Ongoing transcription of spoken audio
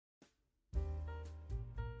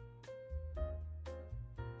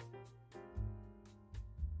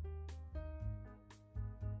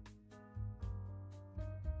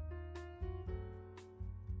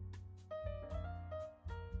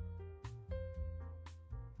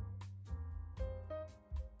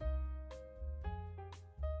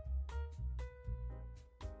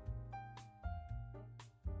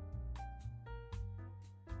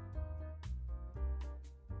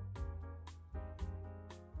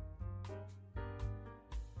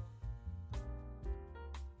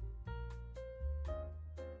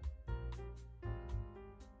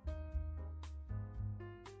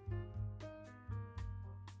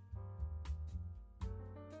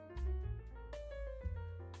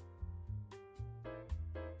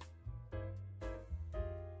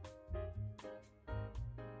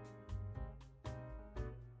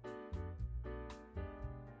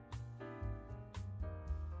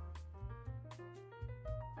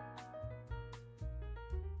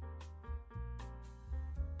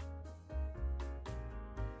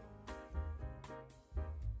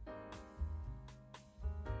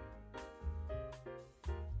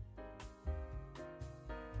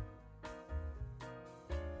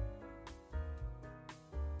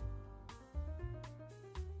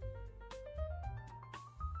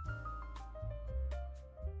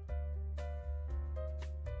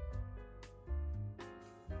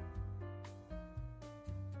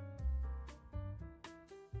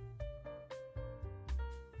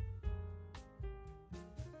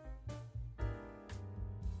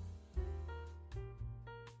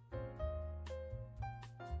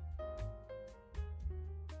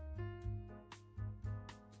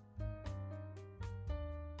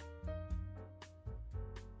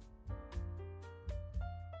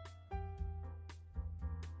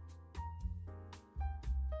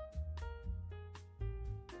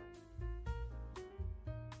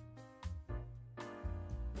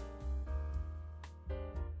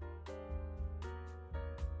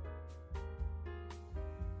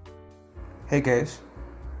Hey guys,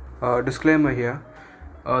 disclaimer here.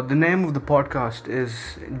 The name of the podcast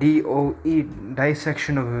is DOE,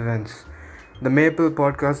 Dissection of Events. The Maple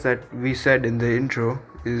podcast that we said in the intro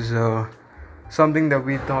is something that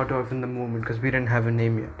we thought of in the moment because we didn't have a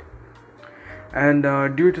name yet. And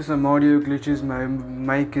due to some audio glitches, my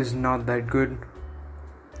mic is not that good.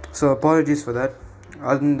 So apologies for that.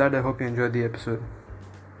 Other than that, I hope you enjoyed the episode.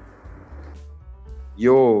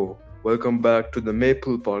 Yo, welcome back to the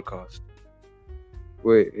Maple Podcast.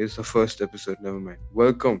 Wait, it's the first episode, never mind.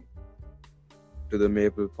 Welcome to the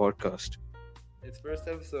Maple Podcast. It's first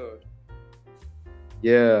episode.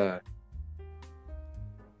 Yeah.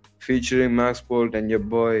 Featuring Max Bolt and your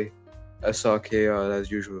boy SRKR as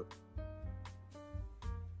usual.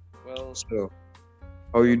 Well, So,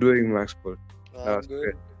 how are you doing, Max Bolt? I'm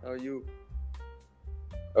good. How are you?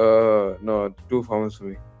 No, 2 farmers for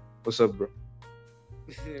me. What's up, bro?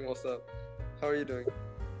 What's up? How are you doing?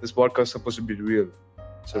 This podcast is supposed to be real.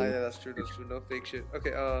 So, Yeah, that's true. No fake shit.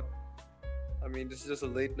 Okay, I mean, this is just a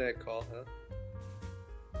late night call, huh?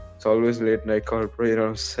 it's always late night call, bro, you know what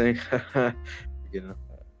I'm saying? you know.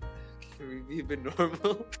 Can we be a bit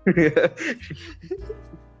normal?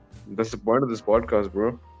 That's the point of this podcast,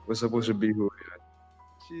 bro. We're supposed to be who we are.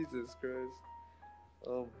 Jesus Christ.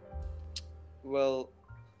 Well,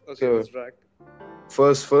 okay, So- let's rack.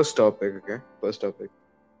 First topic, okay? First topic.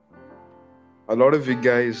 A lot of you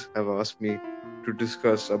guys have asked me to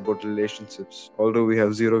discuss about relationships. Although we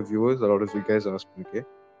have 0 viewers, a lot of you guys asked me, okay?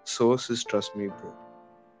 Sources, trust me, bro.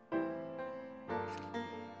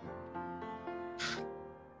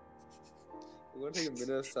 We're gonna take a minute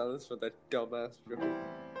of silence for that dumbass joke.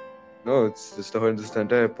 No, it's just the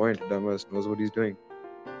entire point. Dumbass knows what he's doing.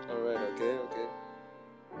 Alright, okay.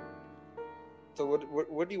 So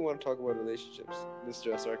what do you want to talk about relationships,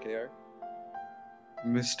 Mr. SRKR?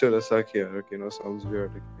 Mr. Asakia, okay, no, sounds weird,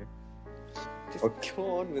 okay? Just Okay.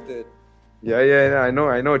 go on with it. Yeah, I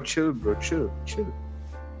know. Chill, bro, chill.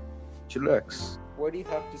 Chillax. What do you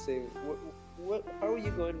have to say? How are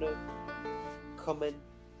you going to comment?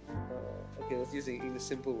 Okay, let's use it in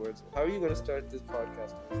simple words. How are you going to start this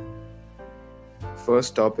podcast?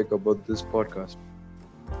 First topic about this podcast.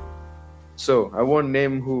 So, I won't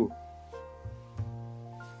name who.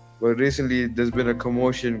 But recently, there's been a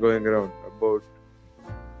commotion going around about.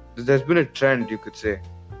 There's been a trend, you could say,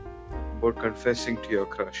 about confessing to your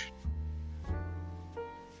crush.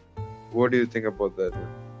 What do you think about that?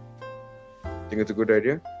 Think it's a good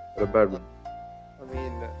idea or a bad one? I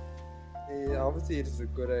mean, obviously it is a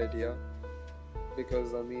good idea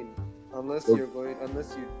because I mean, unless you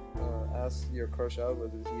ask your crush out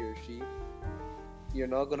whether it's he or she, you're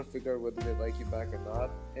not gonna figure out whether they like you back or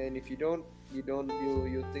not. And if you'll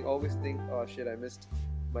always think, oh shit, I missed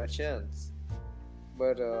my chance.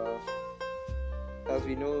 But as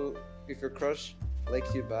we know, if your crush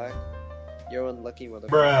likes you back, you're unlucky,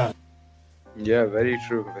 motherfucker. Yeah, very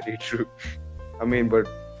true. I mean, but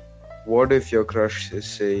what if your crush is,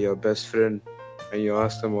 say, your best friend and you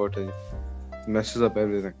ask them out and it messes up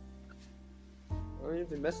everything? I mean,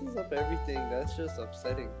 if it messes up everything, that's just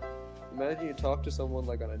upsetting. Imagine you talk to someone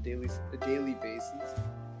like on a daily basis,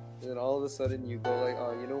 and then all of a sudden you go like,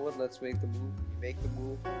 oh, you know what? Let's make the move. You make the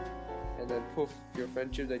move, and then poof, your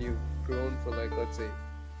friendship that you've grown for like, let's say,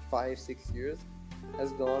 5-6 years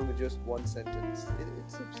has gone with just one sentence.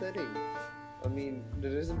 It's upsetting. I mean,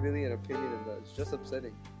 there isn't really an opinion in that. It's just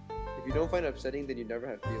upsetting. If you don't find it upsetting, then you never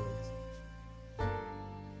had feelings.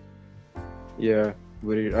 Yeah,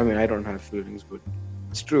 I don't have feelings, but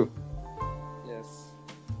it's true. Yes,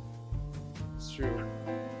 it's true.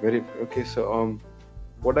 Okay. So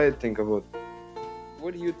what I think about.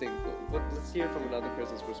 What do you think? Let's hear from another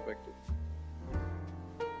person's perspective.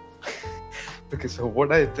 Okay, so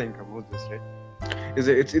what I think about this, right, is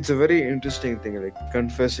that it's a very interesting thing, like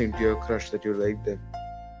confessing to your crush that you like them.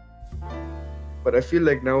 But I feel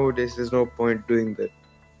like nowadays there's no point doing that.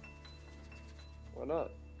 Why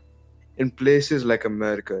not? In places like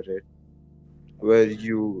America, right, where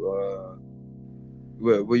you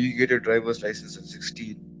where you get your driver's license at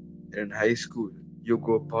 16, and in high school you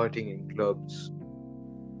go partying in clubs,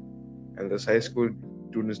 and those high school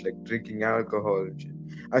students like drinking alcohol and shit.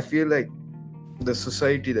 I feel like the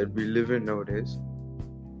society that we live in nowadays,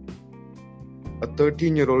 a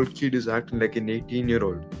 13-year-old kid is acting like an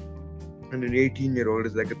 18-year-old, and an 18-year-old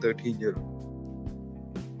is like a 13-year-old.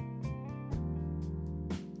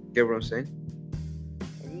 Get what I'm saying?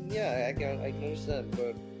 I mean, yeah, I can understand,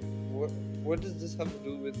 but what does this have to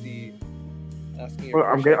do with the asking your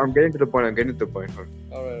Well, I'm getting to the point. Hold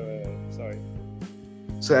on. Alright, sorry.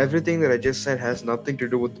 So everything that I just said has nothing to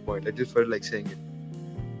do with the point. I just felt like saying it.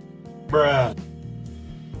 Bruh.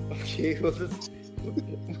 Okay, we'll just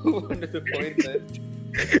move on to the point then.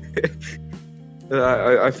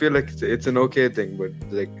 I feel like it's an okay thing, but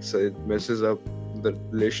like so it messes up the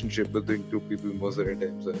relationship between two people most of the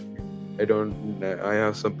time. So I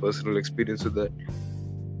have some personal experience with that,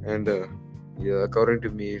 and yeah, according to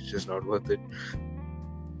me, it's just not worth it.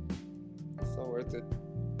 It's not worth it.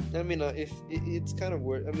 I mean, if it's kind of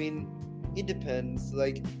worth. I mean, it depends.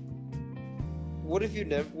 Like, what if you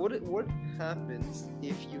never? What happens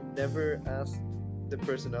if you never ask the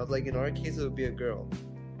person out? Like in our case, it would be a girl.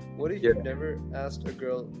 What if you Yeah. never asked a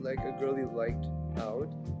girl, like a girl you liked, out,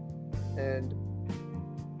 and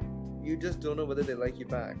you just don't know whether they like you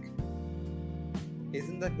back?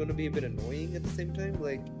 Isn't that going to be a bit annoying at the same time?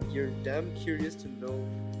 Like, you're damn curious to know.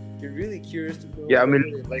 You're really curious to know Yeah, I whether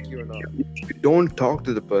mean, they like you or not. if you don't talk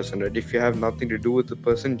to the person, right? If you have nothing to do with the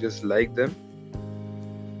person, just like them,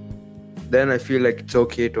 then I feel like it's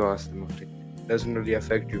okay to ask them out. It doesn't really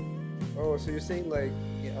affect you. Oh, so you're saying like,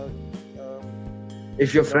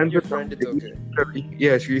 If you're not friends your with friend, it's okay.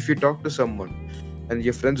 yes, if you talk to someone and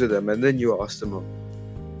you're friends with them and then you ask them out,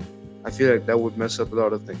 I feel like that would mess up a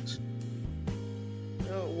lot of things.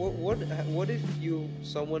 What if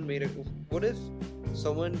what if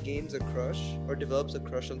someone gains a crush or develops a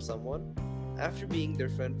crush on someone after being their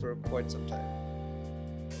friend for quite some time?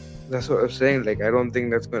 That's what I'm saying. Like, I don't think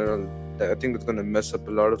that's gonna. I think that's gonna mess up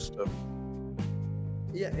a lot of stuff.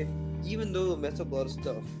 Yeah, even though it'll mess up a lot of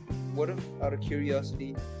stuff, what if out of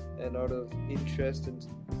curiosity and out of interest and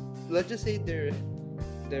let's just say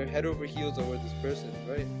they're head over heels over this person,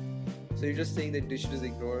 right? So you're just saying that they should just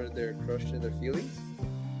ignore their crush and their feelings?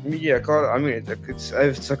 Yeah, I mean,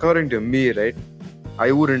 it's according to me, right?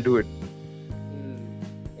 I wouldn't do it,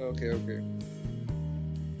 Okay.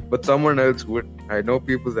 but someone else would. I know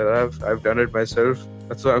people that I've done it myself.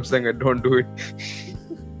 That's why I'm saying I don't do it.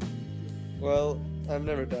 Well, I've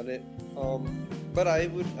never done it. But I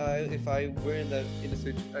would. If I were in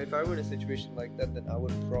a situation like that, then I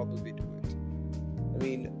would probably do it. I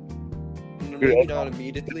mean, maybe not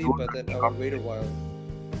immediately, but then I would wait a while.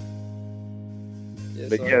 Yeah,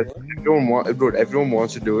 Like, sorry, yes, what? everyone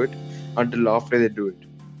wants to do it until after they do it.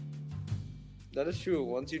 That is true.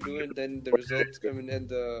 Once you do it, then the results come in, and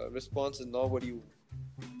the response is not what you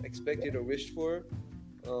expected or wished for.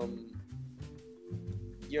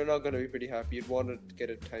 You're not gonna be pretty happy. You'd want to get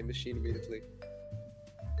a time machine immediately.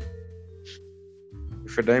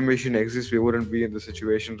 If a time machine exists, we wouldn't be in the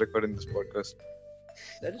situation recording this podcast.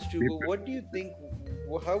 That is true. But what do you think?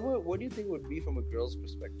 What do you think would be from a girl's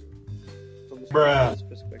perspective? From a girl's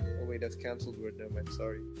perspective. Oh wait, that's cancelled word. Never mind.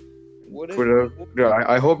 Sorry. What if? Twitter. Yeah,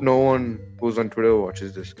 I hope no one who's on Twitter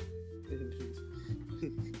watches this.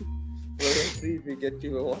 Well, let's see if we get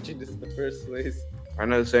people watching this in the first place.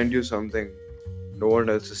 And I'll send you something no one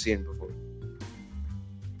else has seen before.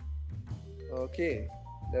 Okay,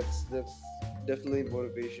 that's definitely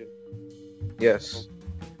motivation. Yes.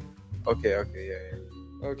 Okay,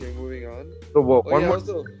 yeah. Okay, moving on. So one Oh yeah, more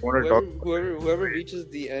also want to talk. whoever reaches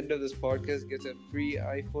the end of this podcast gets a free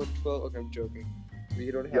iPhone 12. Okay, I'm joking.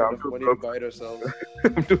 We don't have Yeah, I'm enough too money broke. to buy it ourselves.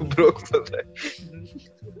 I'm too broke for that.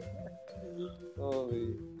 Oh,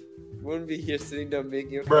 we wouldn't be here sitting down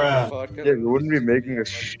making a fucking podcast. Yeah, we wouldn't be making a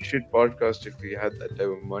shit podcast if we had that type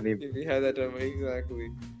of money. If we had that time, exactly.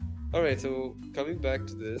 Alright, so coming back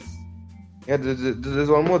to this. Yeah, there's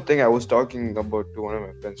one more thing I was talking about to one of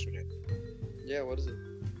my friends today. Yeah, what is it?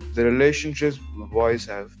 The relationships boys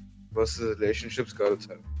have versus the relationships girls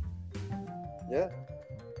have. Yeah.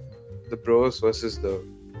 The bros versus the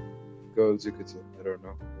girls, you could say. I don't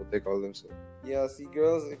know what they call themselves. Yeah, see,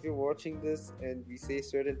 girls, if you're watching this and we say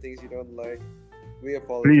certain things you don't like, we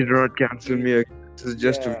apologize. Please do not cancel me. This is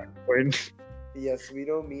just Yeah. a point. Yes, we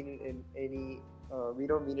don't mean it in any. We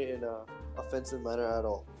don't mean it in a offensive manner at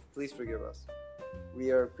all. Please forgive us.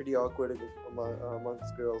 We are pretty awkward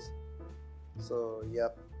amongst girls. So yeah,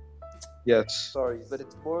 Yes. sorry, but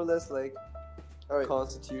it's more or less like our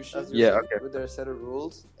constitution. As Yeah, saying, okay. With their set of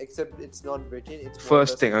rules, except it's not written. It's more or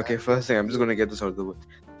First less thing, an okay, actual first thing, I'm just rule. gonna get this out of the way.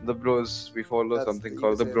 The bros, we follow That's- something you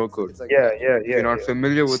called the could say bro it's- code. it's like Yeah, that. If you're not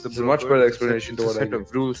familiar with the It's bro a much code, better it's explanation it's a set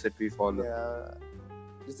of rules that we follow. Yeah,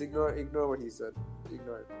 just ignore what he said.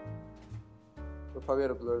 Ignore it. We'll probably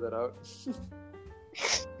have to blur that out.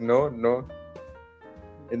 No.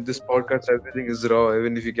 In this podcast, everything is raw,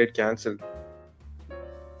 even if you get cancelled.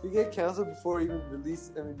 If you get cancelled before even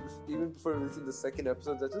even before releasing the second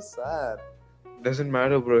episode, that's just sad. Doesn't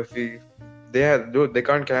matter, bro. If they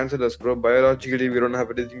can't cancel us, bro. Biologically, we don't have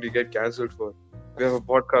anything to get cancelled for. We have a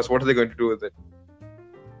podcast. What are they going to do with it?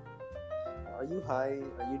 Are you high?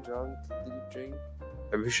 Are you drunk? Did you drink?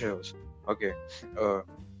 I wish I was. Okay.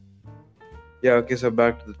 Yeah, okay, so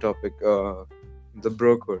back to the topic. The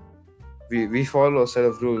bro code. We follow a set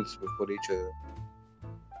of rules for each other.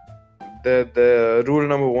 The rule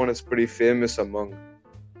number one is pretty famous among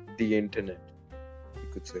the internet, you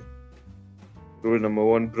could say. Rule number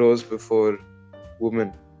one: bros before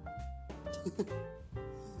women.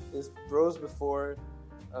 It's bros before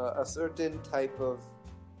a certain type of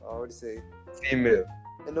what do you say? Female.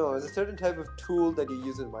 No, it's a certain type of tool that you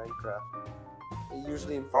use in Minecraft.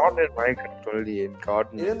 Usually in Not farming. in Minecraft only, in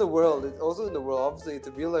gardening. In the world, it's also in the world. Obviously, it's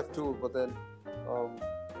a real life tool, but then,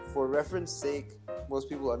 for reference sake, most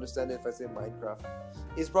people understand it if I say Minecraft.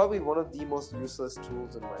 It's probably one of the most useless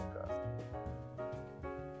tools in Minecraft.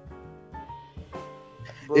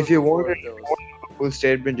 If you Before wanted those. a full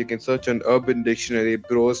statement, you can search on Urban Dictionary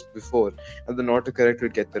bros before, and then autocorrect will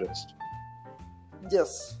get the rest.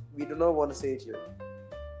 Yes, we do not want to say it here.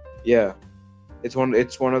 Yeah, it's one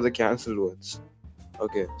of the cancelled words.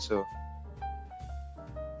 Okay, so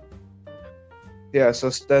yeah, so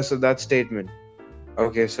that's that statement.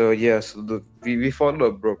 Okay, so yeah, so we follow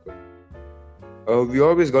a broker. We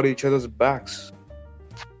always got each other's backs.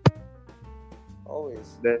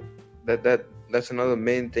 Always. That's another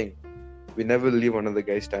main thing. We never leave another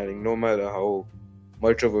guy standing, no matter how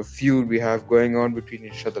much of a feud we have going on between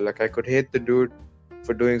each other. Like, I could hate the dude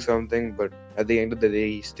for doing something, but at the end of the day,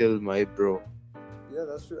 he's still my bro. Yeah,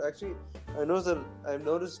 that's true. Actually, I've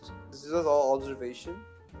noticed this is all observation.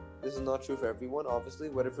 This is not true for everyone, obviously.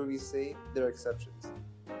 Whatever we say, there are exceptions.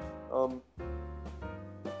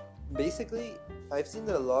 Basically, I've seen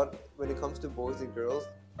that a lot when it comes to boys and girls.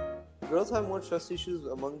 Girls have more trust issues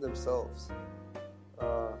among themselves.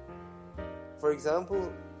 For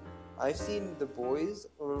example, I've seen the boys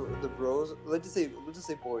or the bros. Let's just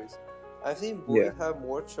say boys. I've seen boys have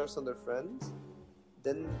more trust on their friends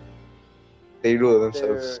than they do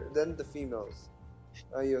themselves. Than the females.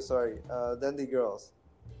 Than the girls.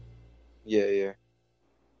 Yeah.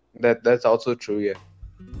 That's also true. Yeah.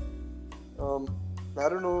 I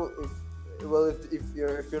don't know if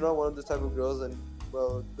you're not one of this type of girls, then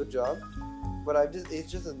well, good job. But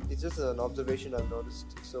it's just an observation I've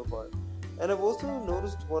noticed so far, and I've also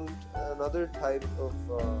noticed another type of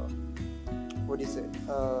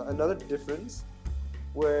another difference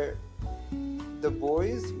where the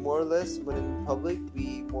boys more or less when in public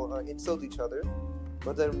we insult each other,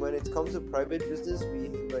 but then when it comes to private business we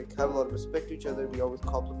like have a lot of respect to each other. We always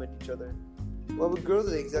compliment each other. Well, with girls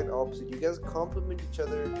are the exact opposite. You guys compliment each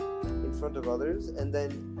other in front of others, and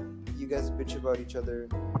then you guys bitch about each other.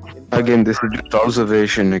 Again, this is just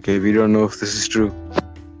observation. Okay, we don't know if this is true.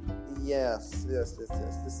 Yes. This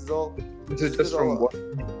is all. This is just from what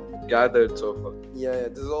gathered so far. Yeah.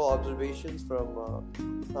 This is all observations from.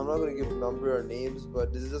 I'm not gonna give a number or names,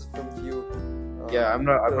 but this is just from few. I'm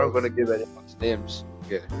not gonna give anyone's names.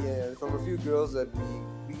 Okay. Yeah, from a few girls that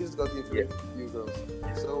we just got the information from a few girls.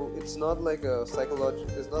 So it's not like a psychology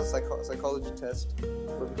test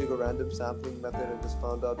where we took a random sampling method and just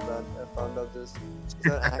found out this. It's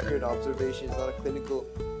not an accurate observation. It's not a clinical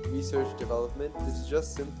research development. This is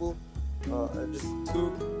just simple. Just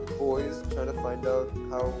two boys trying to find out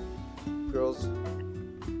how girls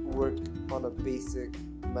work on a basic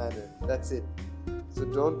manner. That's it. So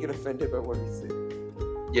don't get offended by what we say.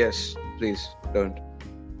 Yes, please don't.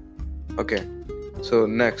 Okay. So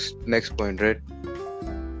next point, right?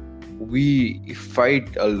 We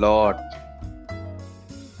fight a lot.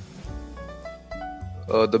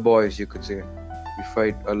 The boys, you could say, we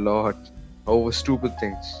fight a lot over stupid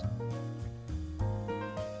things.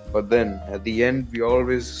 But then at the end, we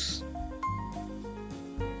always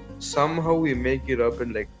somehow we make it up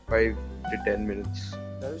in like 5 to 10 minutes.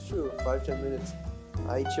 That is true. 5-10 minutes.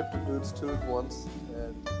 I chipped a dude's tooth once,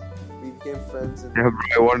 and we became friends. Yeah,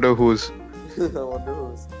 I wonder who's.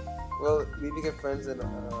 Well, we became friends in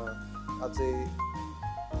I'd say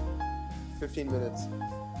 15 minutes.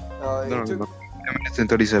 No. 5 minutes and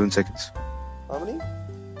 37 seconds. How many?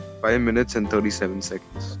 5 minutes and 37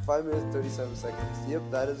 seconds. 5 minutes 37 seconds. Yep,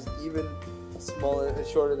 that is even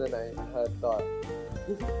shorter than I had thought.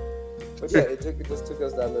 But yeah, it just took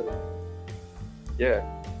us that little. Yeah.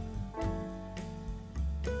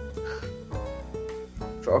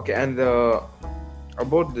 Okay, and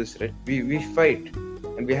about this, right? We fight,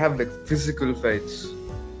 and we have like physical fights,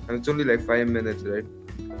 and it's only like 5 minutes, right?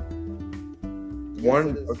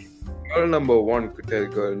 Yes, Girl number 1 could tell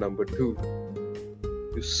girl number 2,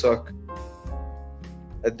 you suck.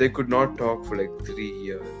 And they could not talk for like 3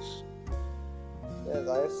 years. Yes,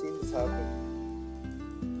 I have seen this happen.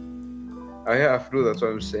 I have to, that's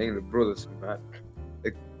what I'm saying, like, bro, that's mad.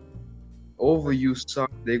 Like, over you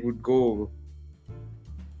suck, they would go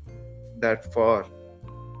that far.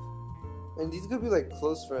 And these could be like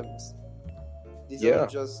close friends. These Yeah.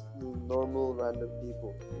 aren't just normal random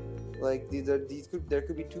people. Like there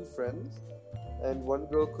could be two friends, and one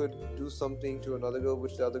girl could do something to another girl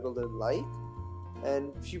which the other girl didn't like,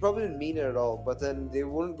 and she probably didn't mean it at all. But then they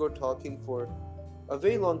wouldn't go talking for a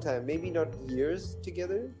very long time, maybe not years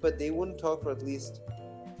together, but they wouldn't talk for at least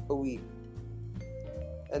a week.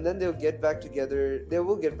 And then they'll get back together. They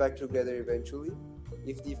will get back together eventually,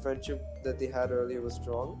 if the friendship that they had earlier was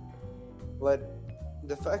strong. But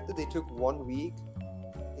the fact that they took 1 week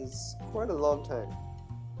is quite a long time.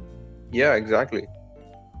 Yeah, exactly.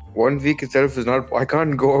 1 week itself is not. I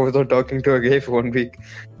can't go without talking to a gay for 1 week.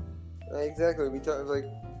 Exactly. We talk like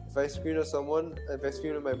if I screen at someone, if I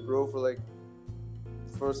screen at my bro for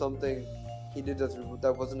something he did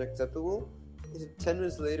that wasn't acceptable, 10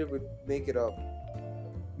 minutes later we'd make it up.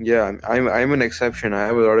 Yeah, I'm an exception. I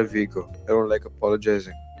have a lot of ego. I don't like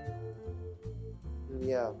apologizing.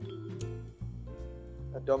 Yeah.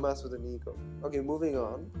 A dumbass with an ego. Okay, moving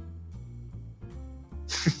on.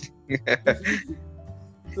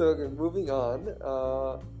 Moving on.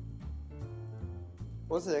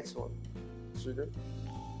 What's the next one? Sugar?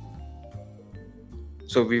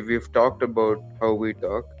 So we've talked about how we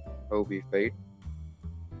talk, how we fight.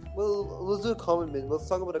 Well, let's do a common myth. Let's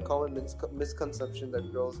talk about a common misconception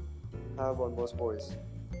that girls have on most boys.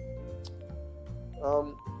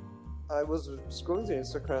 I was scrolling through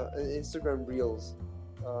Instagram Reels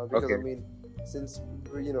because Okay. I mean, since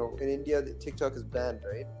in India TikTok is banned,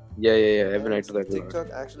 right? Yeah. Every night to And that.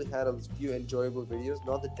 TikTok actually had a few enjoyable videos,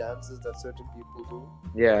 not the dances that certain people do.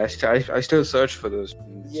 Yeah, I still search for those.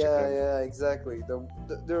 Yeah, exactly.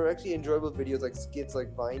 There are actually enjoyable videos like skits,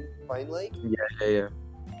 like Vine like. Yeah.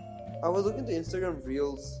 I was looking to Instagram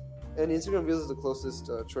Reels, and Instagram Reels is the closest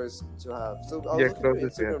choice to have. So I was Yeah, looking for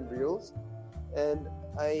closest, yeah. Instagram Reels, and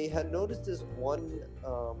I had noticed this one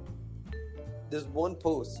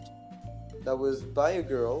post that was by a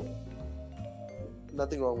girl.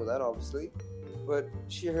 Nothing wrong with that, obviously, but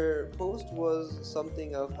her post was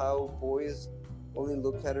something of how boys only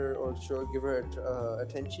look at her or give her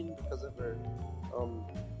attention because of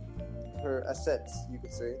her assets, you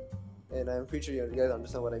could say. And I'm pretty sure you guys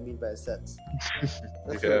understand what I mean by assets.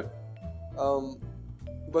 Yeah.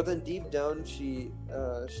 But then deep down, she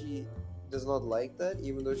does not like that,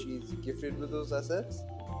 even though she's gifted with those assets,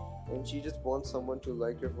 and she just wants someone to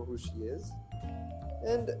like her for who she is,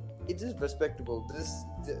 and it is respectable.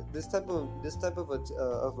 This type of what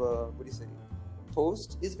do you say?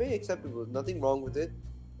 Post is very acceptable. Nothing wrong with it.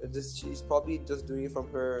 She's probably just doing it from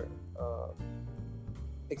her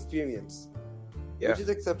experience. Yeah. Which is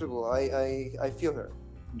acceptable. I feel her.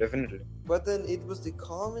 Definitely. But then it was the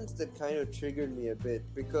comments that kind of triggered me a bit,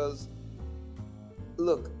 because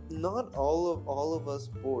look, not all of us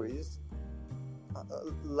boys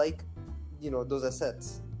like those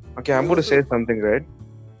assets. Okay, I'm going to say something, right?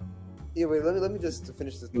 Yeah, wait. Let me just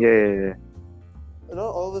finish this. Yeah.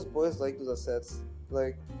 Not all of us boys like those assets.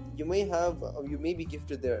 Like you may be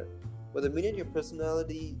gifted there, but the minute your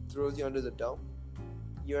personality throws you under the dump,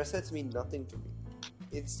 your assets mean nothing to me.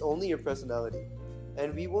 It's only your personality,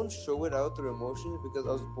 and we won't show it out through emotions because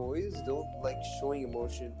us boys don't like showing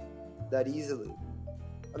emotion that easily.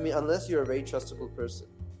 I mean, unless you're a very trustable person.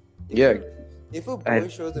 If a boy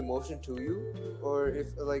shows emotion to you, or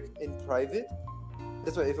if like in private,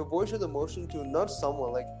 that's why if a boy shows emotion to not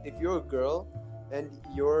someone, like if you're a girl and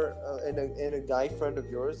you're and a guy friend of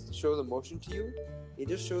yours shows emotion to you, it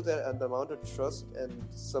just shows that the amount of trust and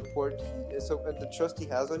support and the trust he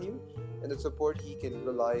has on you, and the support he can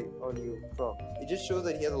rely on you from. It just shows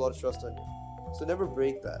that he has a lot of trust on you. So never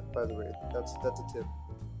break that. By the way, that's a tip.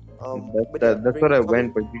 That's what I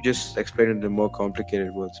went, but you just explained it in more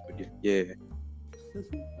complicated words. But yeah.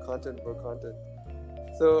 Content for content.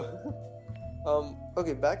 So,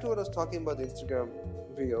 okay, back to what I was talking about the Instagram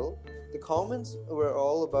reel. The comments were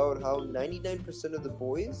all about how 99% of the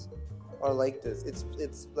boys are like this.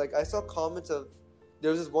 It's like I saw comments of.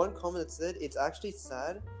 There was this one comment that said it's actually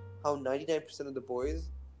sad how 99% of the boys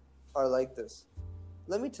are like this.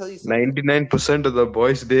 Let me tell you something. 99% of the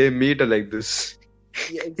boys they meet are like this.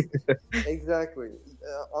 Yeah, exactly.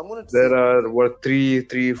 I'm gonna. There are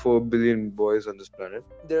 4 billion boys on this planet.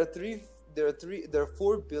 There are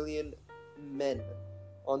 4 billion men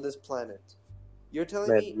on this planet. You're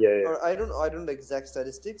telling me, yeah. or I don't know the exact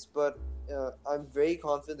statistics, but I'm very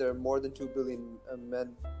confident there are more than 2 billion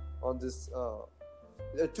men on this.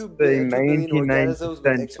 2 billion organisms with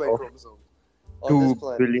XY chromosomes on this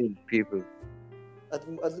planet. 2 billion people.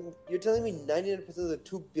 You're telling me 99% of the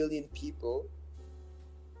 2 billion people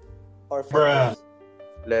are fuckers?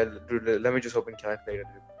 Let me just open calculator.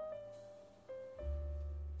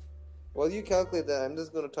 While you calculate that, I'm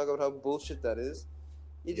just going to talk about how bullshit that is.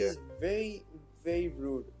 It Yeah. is very, very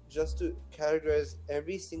rude just to categorize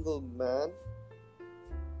every single man,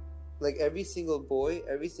 like every single boy,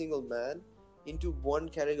 every single man, into one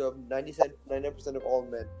category of 99% of all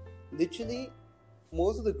men. Literally,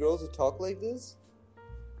 most of the girls who talk like this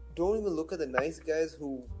don't even look at the nice guys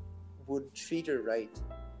who would treat her right.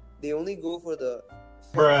 They only go for the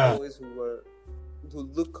fuck boys who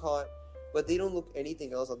look hot, but they don't look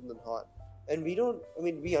anything else other than hot. And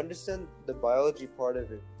we understand the biology part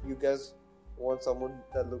of it. You guys want someone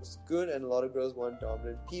that looks good, and a lot of girls want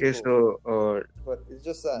dominant people. Okay, so But it's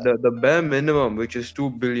just that. the bare minimum, which is 2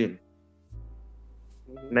 billion,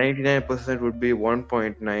 Mhm. 99% would be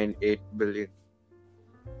 1.98 billion.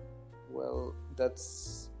 Well,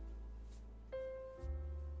 that's.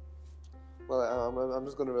 Well, I'm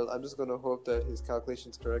just gonna hope that his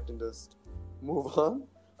calculation's correct and just move on.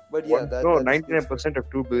 But yeah, that. No, that just gives- 99% of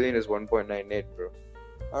 2 billion is 1.98, bro.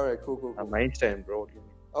 All right, cool. I'm Einstein, bro. What do you mean?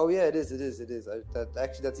 Oh yeah, it is.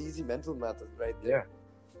 That's easy mental math right there.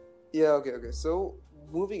 Yeah. Yeah. Okay. So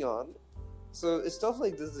moving on. So it's stuff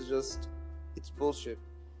like this is just it's bullshit.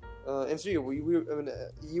 And so you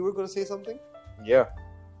were gonna say something? Yeah.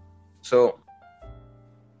 So,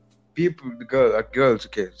 girls,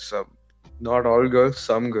 okay, not all girls,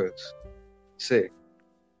 some girls say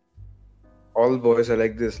all boys are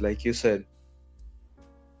like this, like you said.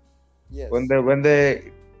 Yes. When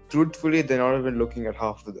they truthfully, they're not even looking at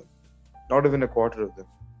half of them, not even a quarter of them.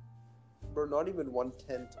 Bro, not even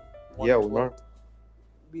 1/10. Yeah, we're not.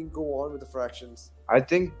 We can go on with the fractions. I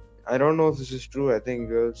don't know if this is true. I think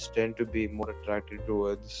girls tend to be more attracted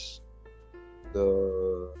towards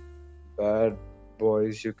the bad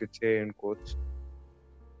boys, you could say, in quotes.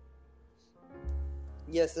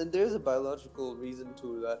 Yes, and there's a biological reason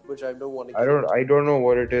to that, which I don't want to. I don't know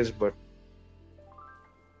what it is, but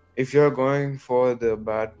if you're going for the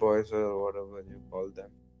bad boys or whatever you call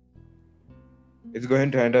them, it's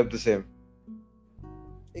going to end up the same.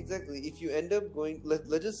 Exactly. If you end up going,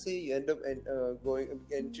 let's just say you end up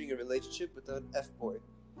entering a relationship with an F boy.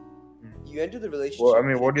 You enter the relationship. Well, I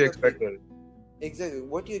mean, what do you expect? Exactly.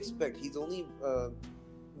 What do you expect? He's only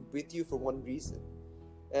with you for one reason,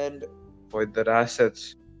 and For their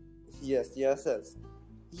assets. yes, the assets.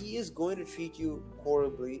 He is going to treat you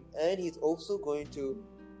horribly, and he's also going to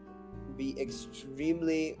be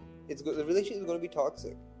extremely. The relationship is going to be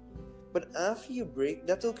toxic. But after you break,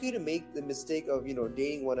 that's okay to make the mistake of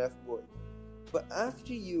dating one F boy. But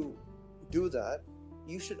after you do that,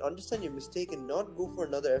 you should understand your mistake and not go for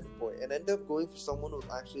another F boy and end up going for someone who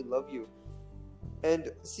will actually love you.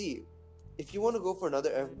 And see, if you want to go for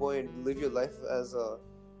another F boy and live your life as an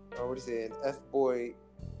F boy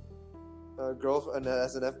girlfriend,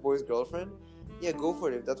 as an F boy's girlfriend, yeah, go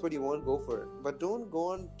for it. If that's what you want, go for it. But don't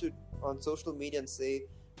go on social media and say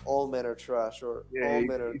all men are trash or all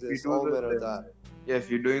men are this, all men are that. Yeah, if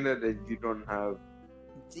you're doing that, then you don't have.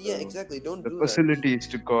 Yeah, exactly. Don't the do facilities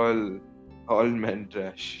to call all men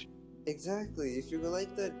trash. Exactly. If you're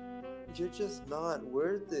like that, you're just not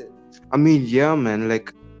worth it. I mean, yeah, man.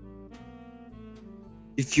 Like,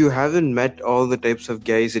 if you haven't met all the types of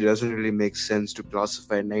guys, it doesn't really make sense to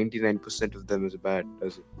classify 99% of them as bad,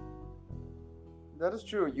 does it? That is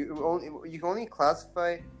true. You can only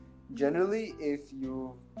classify generally if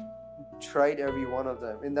you've tried every one of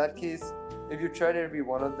them. In that case, if you tried every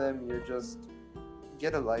one of them, you're just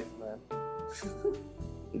get a life, man.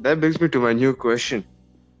 That brings me to my new question.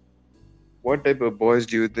 What type of boys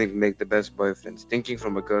do you think make the best boyfriends? Thinking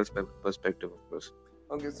from a girl's perspective, of course.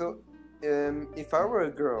 Okay, so if I were a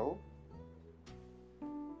girl,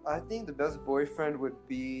 I think the best boyfriend would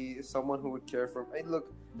be someone who would care for me.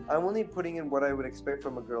 Look, I'm only putting in what I would expect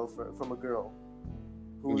from a girl,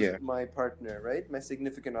 who's my partner, right? My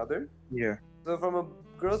significant other. Yeah. So from a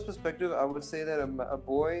girl's perspective, I would say that a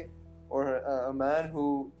boy or a man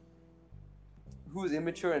who's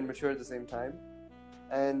immature and mature at the same time,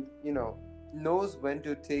 and knows when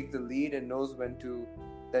to take the lead and knows when to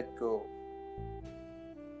let go.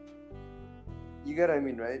 You get what I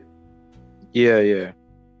mean, right? Yeah.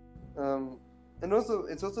 And also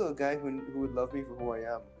it's also a guy who would love me for who I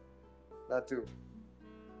am. That too.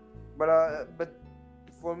 But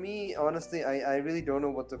for me, honestly, I really don't know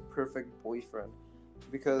what's the perfect boyfriend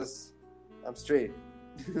because I'm straight.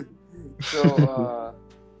 So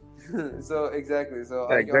so exactly. So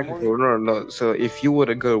exactly. No. So if you were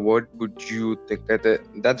a girl, what would you think?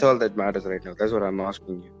 That's all that matters right now. That's what I'm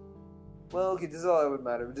asking you. Well, okay, this is all that would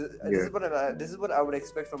matter. This is what I would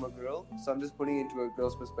expect from a girl. So I'm just putting it into a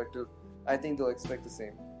girl's perspective. I think they'll expect the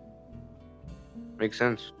same. Makes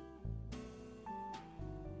sense.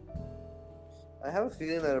 I have a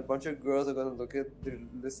feeling that a bunch of girls are gonna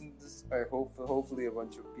listen to this. I hope, hopefully, a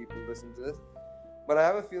bunch of people listen to this. But I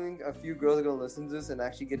have a feeling a few girls are gonna listen to this and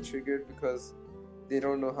actually get triggered because they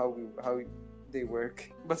don't know how they work.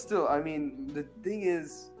 But still, I mean, the thing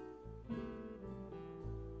is,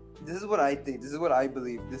 this is what I think. This is what I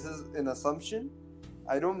believe. This is an assumption.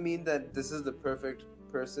 I don't mean that this is the perfect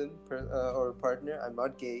person or partner. I'm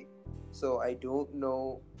not gay, so I don't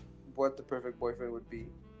know what the perfect boyfriend would be.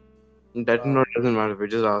 That doesn't matter. We're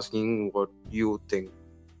just asking what you think.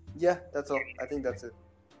 Yeah, that's all. I think that's it.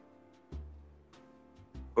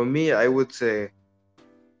 For me, I would say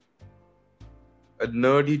a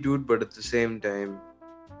nerdy dude, but at the same time,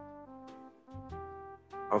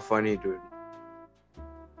 a funny dude.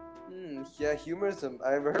 Yeah, humorism.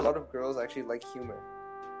 I've heard a lot of girls actually like humor.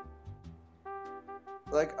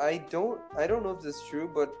 Like I don't know if this is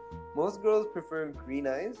true, but most girls prefer green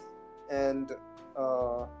eyes and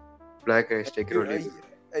Black eyes, take it or leave it.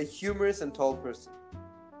 a humorous and tall person.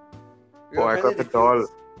 Oh, I got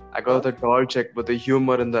the tall check, but the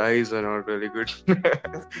humor and the eyes are not really good.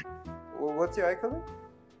 Well, what's your eye color?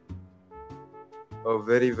 Oh,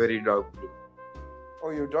 very, very dark blue. Oh,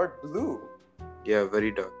 you're dark blue. Yeah,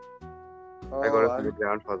 very dark. Oh, I got it from my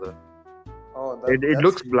grandfather. Oh, It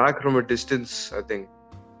looks black from a distance, I think.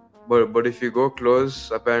 But if you go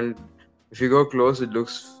close, it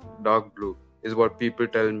looks dark blue, is what people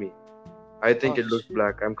tell me. I think it looks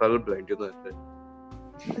black. I'm colorblind, you know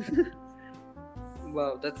that.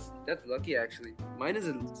 Wow, that's lucky actually. Mine is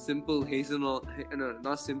a simple hazelnut. No,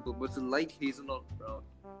 not simple, but it's a light hazelnut brown.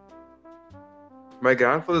 My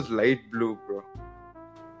grandfather's light blue, bro.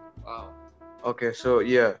 Wow. Okay, so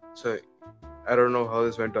I don't know how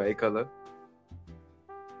this went to eye color.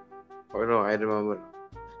 Oh no, I remember.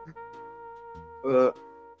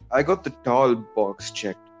 I got the tall box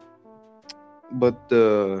checked, but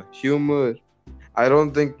the humor, I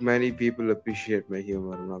don't think many people appreciate my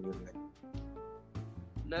humor. I'm not gonna lie.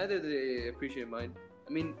 Neither do they appreciate mine.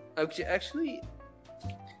 I mean, actually,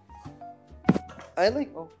 I like.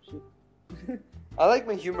 Oh shit. I like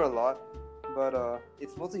my humor a lot, but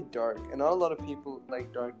it's mostly dark, and not a lot of people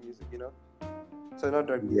like dark music, you know. So not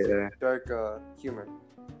dark music, Yeah. dark humor.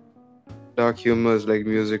 Dark humor is like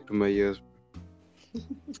music to my ears.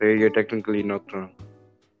 So you're technically not wrong.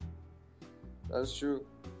 That's true.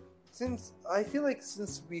 Since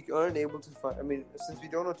we aren't able to find, since we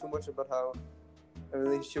don't know too much about how a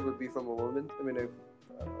relationship would be from a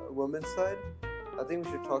woman's side, I think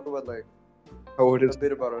we should talk about How it is. a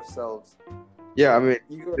bit about ourselves. Yeah, I mean,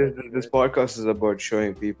 You go this, ahead, this right? podcast is about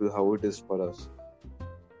showing people how it is for us.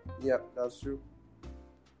 Yeah, that's true.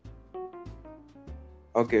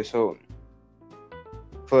 Okay, so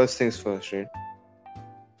first things first, right?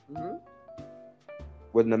 Mm-hmm.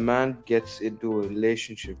 When a man gets into a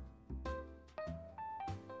relationship,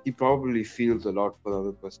 he probably feels a lot for the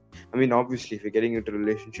other person. I mean, obviously, if you're getting into a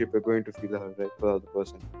relationship, you're going to feel a lot for the other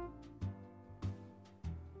person.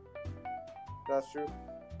 That's true.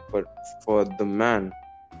 But for the man,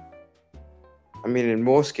 I mean, in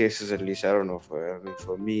most cases at least, I don't know, for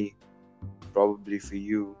me, probably for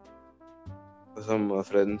you, for some of my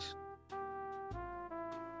friends,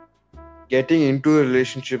 getting into a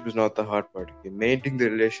relationship is not the hard part. Okay? Maintaining the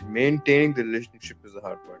relationship is the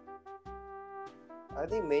hard part. I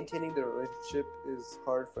think maintaining the relationship is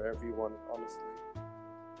hard for everyone, honestly.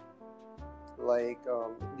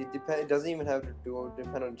 It doesn't even have to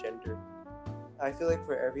depend on gender. I feel like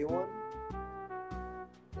for everyone,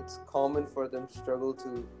 it's common for them to struggle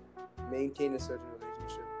to maintain a certain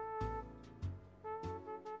relationship.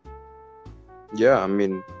 Yeah, I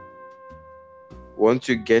mean, once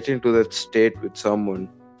you get into that state with someone,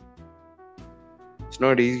 it's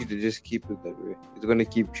not easy to just keep it that way. It's going to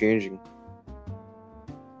keep changing.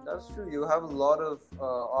 That's true. You have a lot of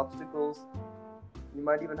obstacles. You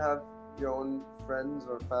might even have your own friends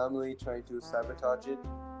or family trying to sabotage it.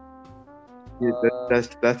 Yeah,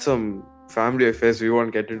 that's some family affairs. We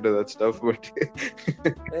won't get into that stuff, but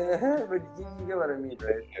But you get what I mean,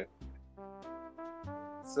 right?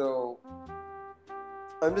 So,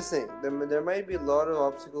 I'm just saying, there might be a lot of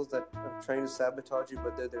obstacles that are trying to sabotage you,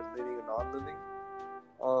 whether they're living or not living.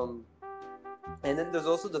 And then there's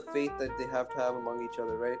also the faith that they have to have among each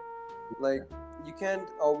other, right? Like, you can't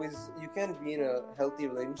be in a healthy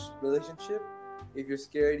relationship if you're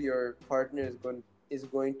scared your partner is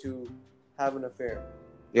going to have an affair.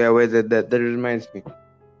 yeah, wait, that reminds me.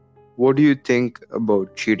 What do you think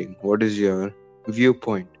about cheating? What is your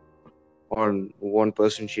viewpoint on one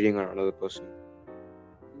person cheating on another person?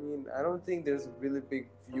 I mean, I don't think there's a really big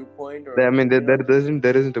viewpoint or. I mean, opinion on this.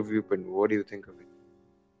 there isn't a viewpoint. What do you think of it?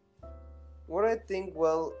 What I think,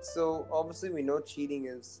 well, so obviously we know cheating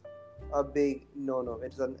is a big no-no.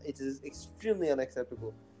 It is extremely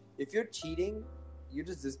unacceptable. If you're cheating, you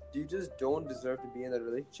just don't deserve to be in that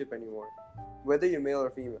relationship anymore, whether you're male or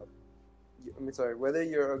female. Sorry, whether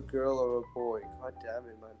you're a girl or a boy. God damn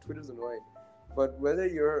it, man, Twitter's annoying. But whether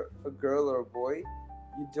you're a girl or a boy,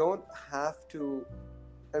 you don't have to.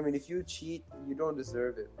 I mean, if you cheat, you don't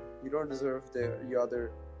deserve it. You don't deserve your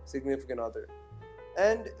other significant other.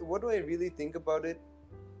 And what do I really think about it?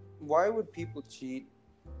 Why would people cheat?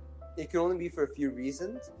 It can only be for a few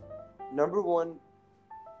reasons. Number one,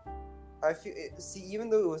 I feel see, even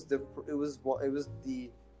though it was the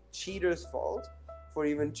cheater's fault for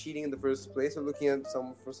even cheating in the first place or looking at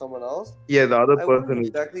someone else. Yeah, the other I wouldn't person is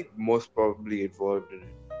exactly most probably involved in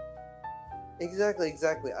it.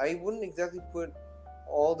 exactly. I wouldn't exactly put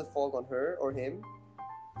all the fault on her or him.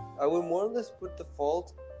 I would more or less put the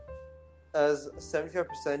fault as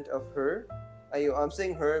 75% of her. I'm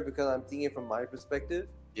saying her because I'm thinking from my perspective.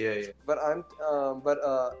 Yeah. But I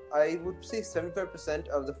would say 75%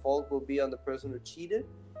 of the fault will be on the person who cheated,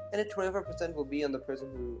 and 25% will be on the person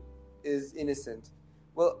who is innocent.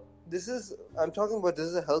 Well, I'm talking about this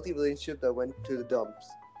is a healthy relationship that went to the dumps.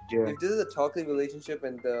 Yeah. If this is a toxic relationship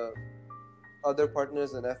and the other partner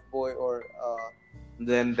is an F boy or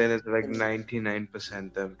Then it's like And-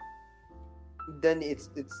 99% them. then it's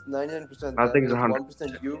 99% Nothing's them,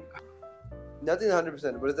 100%. 1% you. Nothing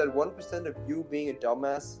 100%, but it's that 1% of you being a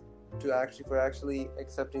dumbass for actually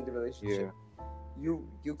accepting the relationship.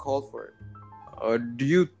 You called for it. Do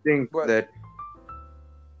you think But- that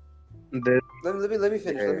there? Let me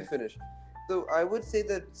finish. Yeah. Let me finish. So I would say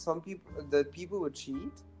that people would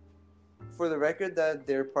cheat for the record that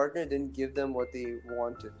their partner didn't give them what they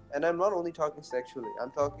wanted. And I'm not only talking sexually.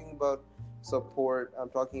 I'm talking about support. I'm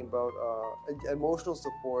talking about emotional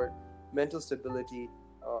support, mental stability,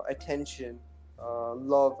 attention,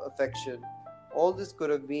 love, affection. All this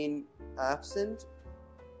could have been absent,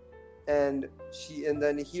 and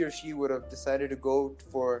then he or she would have decided to go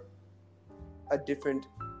for a different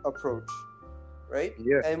approach, right?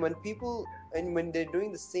 Yeah. And when they're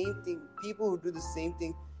doing the same thing, people who do the same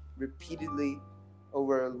thing repeatedly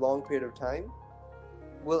over a long period of time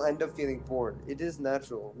will end up feeling bored. It is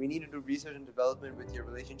natural. We need to do research and development with your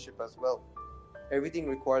relationship as well. Everything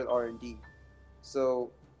requires R&D.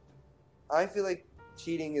 So I feel like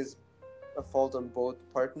cheating is a fault on both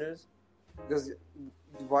partners, because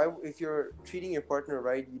if you're treating your partner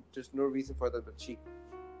right, there's no reason for them to cheat.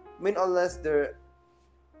 I mean, unless they're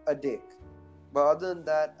a dick. But other than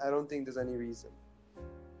that, I don't think there's any reason.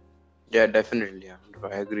 Yeah, definitely. Yeah,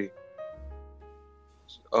 I agree.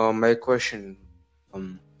 My question,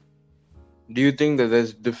 do you think that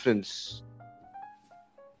there's difference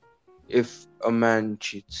if a man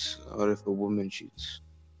cheats or if a woman cheats?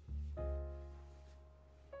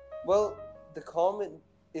 Well,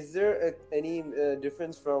 is there any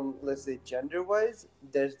difference from, let's say, gender-wise?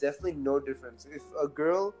 There's definitely no difference. If a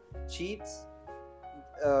girl cheats,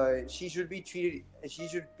 she should be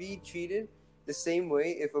treated the same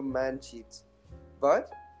way if a man cheats.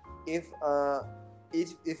 But if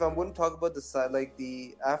I'm going to talk about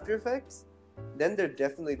the after effects, then they're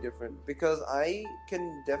definitely different, because I'm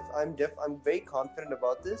very confident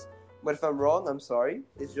about this. But if I'm wrong, I'm sorry.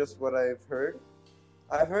 It's just what I've heard.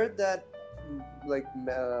 I've heard that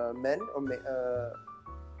men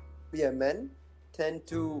tend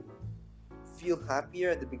to feel happier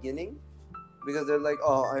at the beginning because they're like,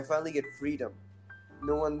 oh, I finally get freedom.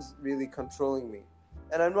 No one's really controlling me.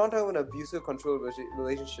 And I'm not talking about an abusive control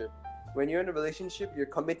relationship. When you're in a relationship, you're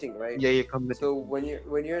committing, right? Yeah, you're committed. So when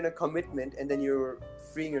you're in a commitment and then you're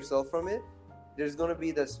freeing yourself from it, there's gonna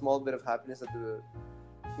be that small bit of happiness at the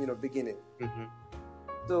beginning. Mm-hmm.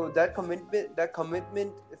 So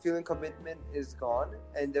feeling commitment is gone,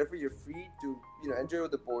 and therefore you're free to enjoy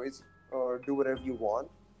with the boys or do whatever you want.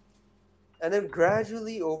 And then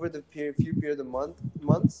gradually over the few period of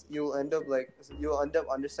months, you'll end up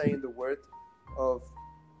understanding the worth of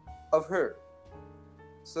her.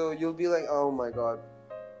 So you'll be like, oh my god,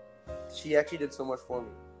 she actually did so much for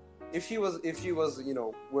me. If she was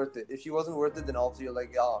worth it. If she wasn't worth it, then obviously you're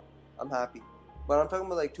like, yeah, I'm happy. But I'm talking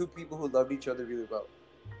about like two people who loved each other really well.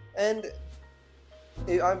 And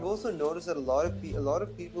I've also noticed that a lot of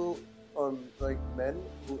people, like men,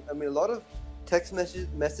 a lot of text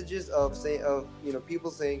messages of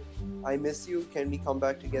people saying, I miss you, can we come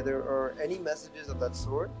back together, or any messages of that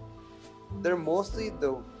sort, they're mostly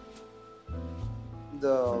the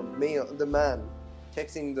man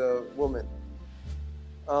texting the woman.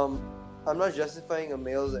 I'm not justifying a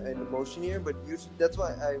male's an emotion here, but usually this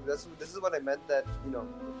is what I meant, that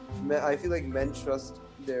I feel like men trust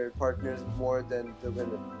their partners more than the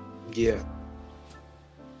women. Yeah.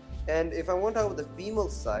 And if I want to talk about the female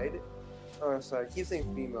side, or sorry, I keep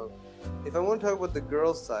saying female. If I want to talk about the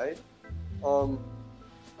girl side,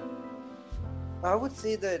 I would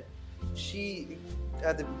say that she,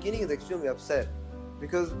 at the beginning, is extremely upset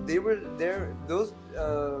because they were there. Those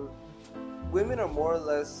women are more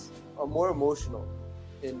emotional,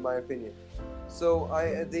 in my opinion. So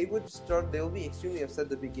they'll be extremely upset at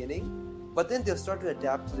the beginning, but then they'll start to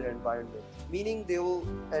adapt to their environment, meaning they will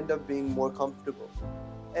end up being more comfortable.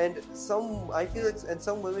 And I feel like, and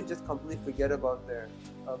some women just completely forget about their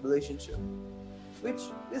relationship, which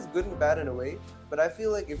is good and bad in a way. But I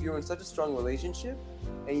feel like if you're in such a strong relationship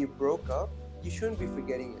and you broke up, you shouldn't be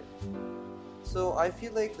forgetting it. So I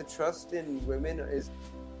feel like the trust in women is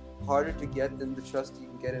harder to get than the trust you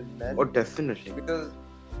can get in men. Oh, definitely. Because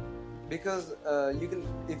you can,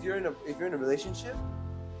 if you're in a relationship,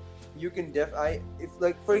 you can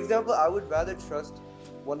for example, I would rather trust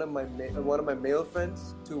one of my male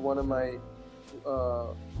friends to one of my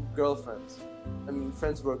girlfriends. I mean,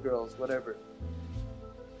 friends who are girls, whatever.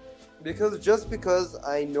 Because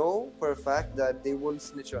I know for a fact that they won't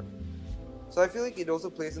snitch on me. So I feel like it also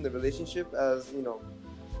plays in the relationship, as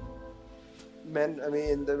men. I mean,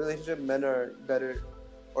 in the relationship, men are better,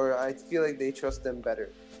 or I feel like they trust them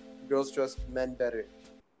better. Girls trust men better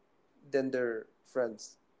than their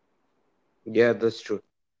friends. Yeah, that's true.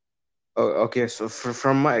 Oh, okay. So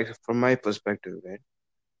from my perspective, right,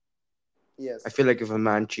 Yes. I feel like if a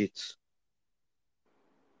man cheats,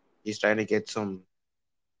 he's trying to get some.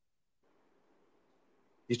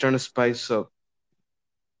 He's trying to spice up.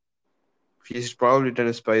 He's probably trying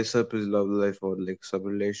to spice up his love life or like some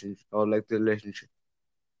relationship or like the relationship.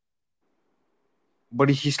 But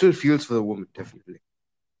he still feels for the woman, definitely.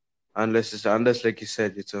 Unless like you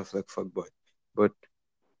said, it's a like fuckboy. But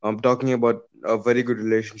I'm talking about a very good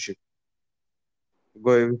relationship,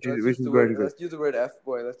 which is going good. Let's use the word f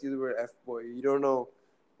boy. Let's use the word f boy. You don't know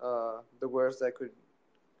the words that could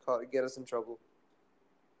get us in trouble.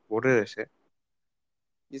 What did I say?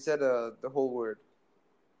 You said the whole word.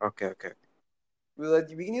 Okay.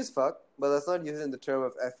 We can use fuck, but let's not use it in the term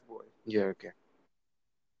of f boy. Yeah, okay.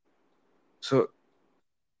 So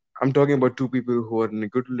I'm talking about two people who are in a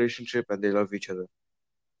good relationship and they love each other.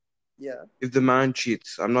 Yeah. If the man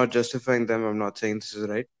cheats, I'm not justifying them. I'm not saying this is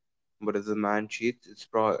right. But if the man cheats,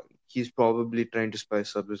 he's probably trying to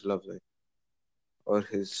spice up his love life or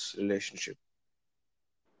his relationship.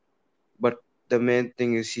 But the main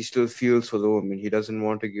thing is he still feels for the woman. He doesn't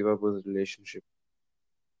want to give up his relationship.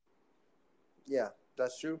 Yeah,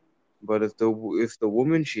 that's true. But if the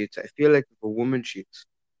woman cheats, I feel like if a woman cheats,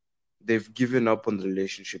 they've given up on the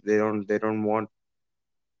relationship. They don't want,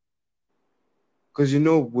 because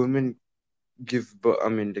women give birth. I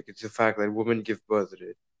mean, like, it's a fact that women give birth,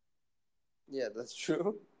 right? Yeah, that's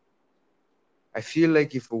true. I feel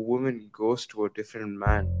like if a woman goes to a different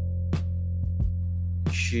man,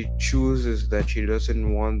 she chooses that she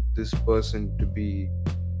doesn't want this person to be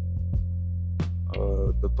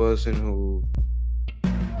the person who,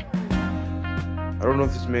 I don't know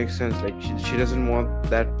if this makes sense. Like she doesn't want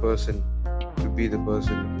that person to be the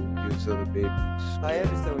person who gives her the babies. I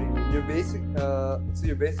understand what you mean. So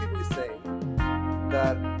you're basically saying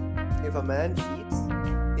that if a man cheats,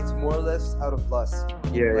 it's more or less out of lust.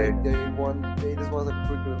 Yeah, like they just want a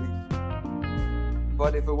quick relief.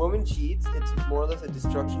 But if a woman cheats, it's more or less a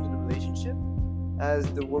destruction to the relationship, as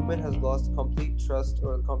the woman has lost complete trust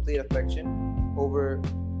or complete affection over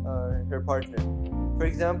her partner. For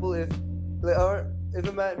example, if a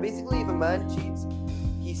man cheats,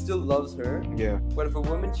 he still loves her. Yeah. But if a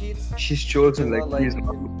woman cheats, she's chosen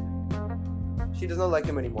she does not like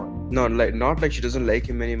him anymore. No, not like she doesn't like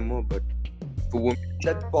him anymore, but for women,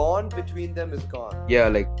 that bond between them is gone. Yeah,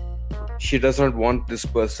 like she does not want this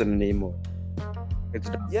person anymore. It's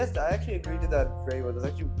done. Yes, I actually agree to that very well. That's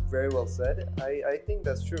actually very well said. I think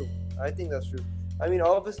that's true. I mean,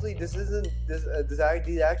 obviously, these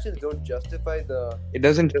actions don't justify the. It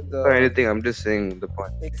doesn't justify anything. I'm just saying the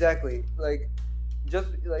point. Exactly. Just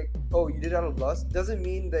like, oh, you did out of lust doesn't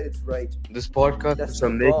mean that it's right. This podcast is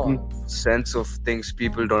making sense of things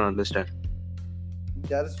people don't understand.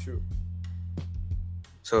 That is true.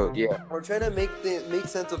 So yeah, we're trying to make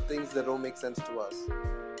sense of things that don't make sense to us.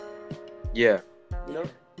 Yeah.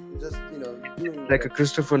 Just doing like a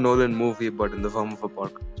Christopher Nolan movie, but in the form of a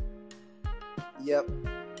podcast. Yep.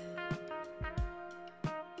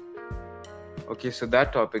 Okay, so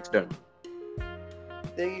that topic's done.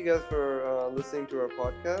 Thank you guys for listening to our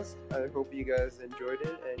podcast. I hope you guys enjoyed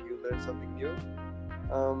it and you learned something new.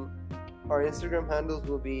 Our Instagram handles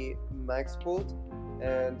will be maxbolt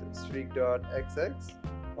and streak.xx.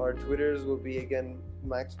 Our Twitters will be again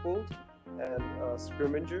maxbolt and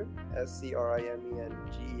Scriminger,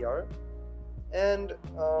 SCRIMENGER. And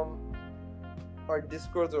our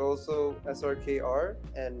Discords are also SRKR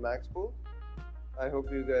and maxbolt. I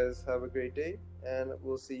hope you guys have a great day, and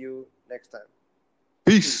we'll see you next time.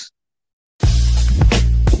 Peace.